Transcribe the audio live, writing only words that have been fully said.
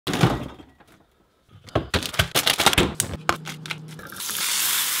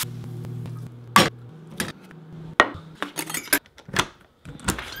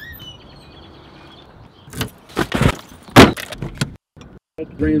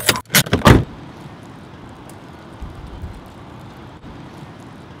brand.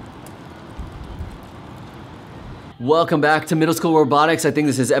 Welcome back to Middle School Robotics. I think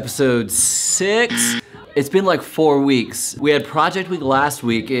this is episode 6. It's been like 4 weeks. We had Project Week last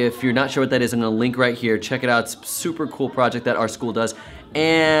week. If you're not sure what that is, I'm gonna link right here. Check it out. It's a super cool project that our school does.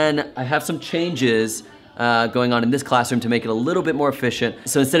 And I have some changes going on in this classroom to make it a little bit more efficient.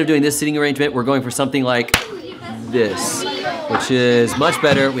 So instead of doing this seating arrangement, we're going for something like this, which is much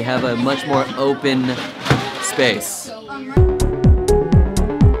better. We have a much more open space.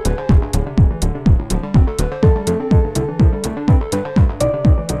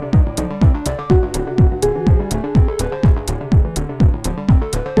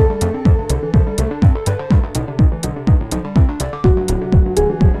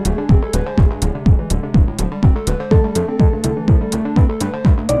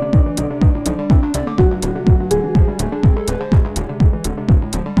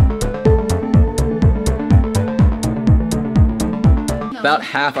 About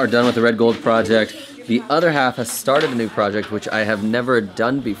half are done with the red gold project. The other half has started a new project, which I have never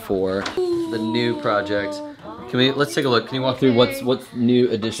done before. The new project. Let's take a look. Can you walk through what's new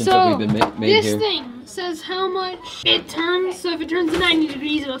additions that we've been made here? This thing says how much it turns. So if it turns 90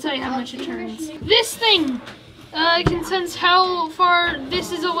 degrees, it'll tell you how much it turns. This thing can sense how far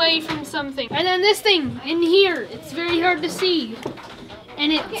this is away from something. And then this thing in here, it's very hard to see.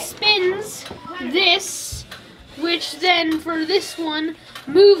 And it spins this, which then for this one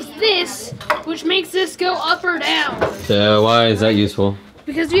moves this, which makes this go up or down. So why is that useful?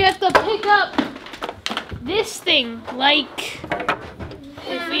 Because we have to pick up this thing, like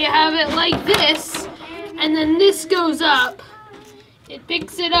if we have it like this, and then this goes up, it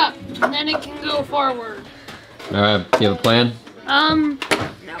picks it up, and then it can go forward. All right, do you have a plan?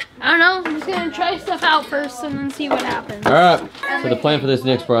 No. I don't know, I'm just gonna try stuff out first and then see what happens. All right, so the plan for this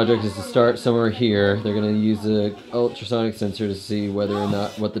next project is to start somewhere here. They're gonna use the ultrasonic sensor to see whether or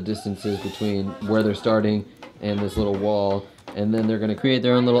not, what the distance is between where they're starting and this little wall. And then they're gonna create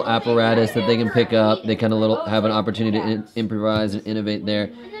their own little apparatus that they can pick up. They kind of have an opportunity to improvise and innovate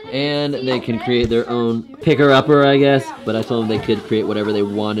there. And they can create their own picker-upper, I guess. But I told them they could create whatever they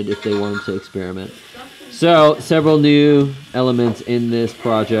wanted if they wanted to experiment. So, several new elements in this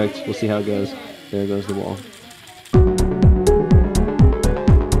project. We'll see how it goes. There goes the wall.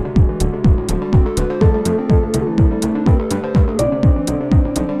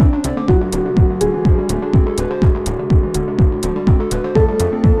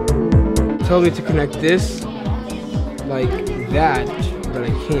 Told me to connect this like that, but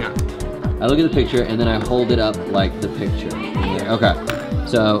I can't. I look at the picture and then I hold it up like the picture. Okay.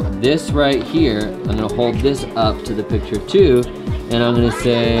 So this right here, I'm gonna hold this up to the picture too, and I'm gonna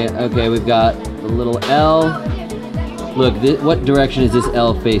say, okay, we've got a little L. Look, what direction is this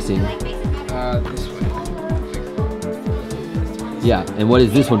L facing? This way. Yeah, and what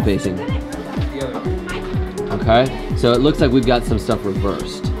is this one facing? The other way. Okay, so it looks like we've got some stuff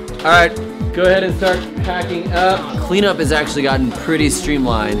reversed. All right, go ahead and start packing up. Cleanup has actually gotten pretty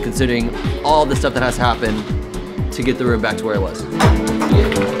streamlined considering all the stuff that has happened to get the room back to where it was.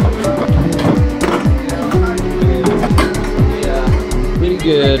 Yeah, pretty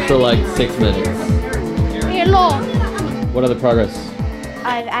good for like 6 minutes. Hello. What other progress?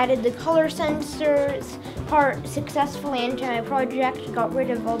 I've added the color sensors part successfully into my project. Got rid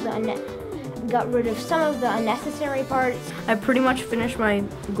of some of the unnecessary parts. I pretty much finished my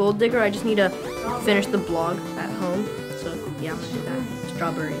gold digger. I just need to finish the blog at home. So yeah, I'm gonna do that.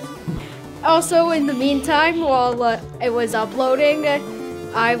 Strawberries. Also, in the meantime, while it was uploading,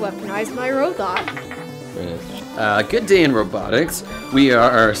 I weaponized my robot. Good day in robotics. We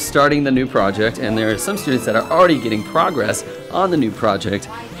are starting the new project, and there are some students that are already getting progress on the new project.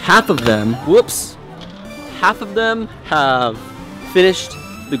 Half of them have finished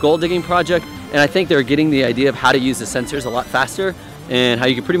the gold digging project, and I think they're getting the idea of how to use the sensors a lot faster, and how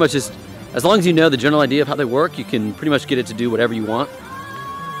you can pretty much just, as long as you know the general idea of how they work, you can pretty much get it to do whatever you want.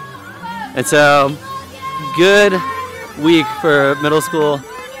 And so, good week for middle school.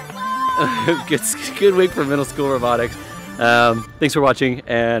 Good week for middle school robotics. Thanks for watching,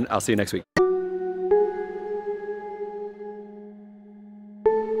 and I'll see you next week.